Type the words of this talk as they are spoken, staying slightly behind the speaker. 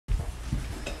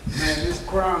Man, this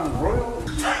Crown Royal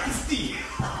is nasty.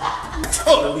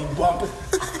 Totally bumping.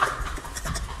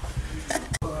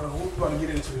 What we about to get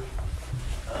into?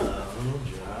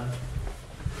 John.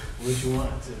 What you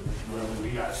want to? We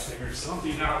gotta figure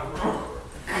something out, bro.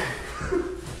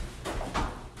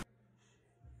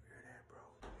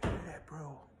 Hear that,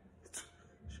 bro?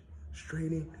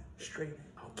 Straightening.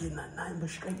 Don't get nothing but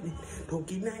straightening. Don't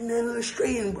get nothing but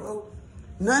straightening, bro.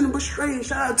 Nothing but straightening.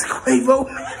 Shout out to Quavo,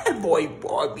 man. That boy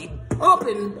be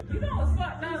pumping. You know what's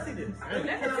fucked up? See this. Let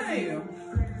me tell you.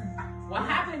 What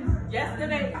happened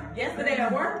yesterday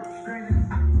at work?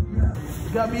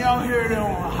 Got me out here in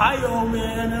Ohio,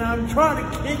 man, and I'm trying to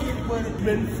kick it, but it's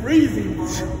been freezing, bro.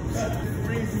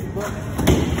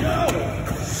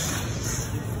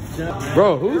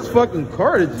 Bro, whose fucking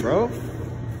car is it, bro?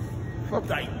 Fuck,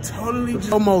 like totally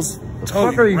just almost What the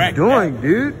fuck are you doing,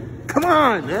 dude? Come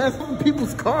on, man. That's some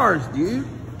people's cars, dude.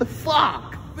 What the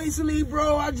fuck? Basically,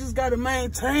 bro, I just gotta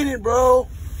maintain it, bro.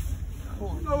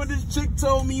 You know what this chick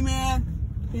told me, man?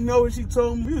 You know what she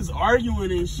told me? We was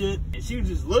arguing and shit, and she was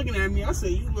just looking at me. I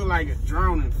said, you look like a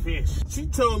drowning fish. She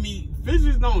told me,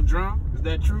 fishes don't drown. Is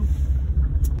that true?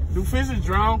 Do fishes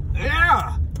drown?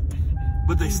 Yeah,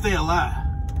 but they stay alive.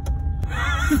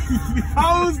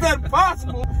 How is that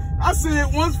possible? I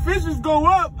said, once fishes go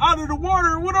up out of the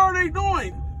water, what are they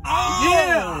doing?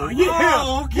 Oh,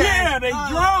 yeah, okay. Yeah, they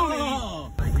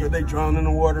drowning. Yeah, they drown in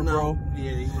the water, bro.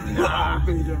 Yeah,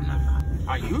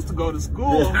 I used to go to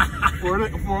school for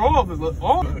office. It's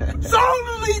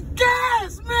only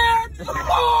gas, man.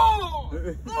 Oh,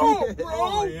 bro.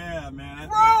 Oh, yeah, man.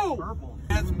 Bro. Purple.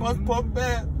 That's puff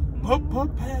pass. Puff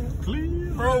pass.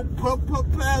 Cleveland. Bro, puff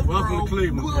pass. Welcome to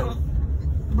Cleveland, bro.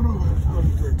 Bro,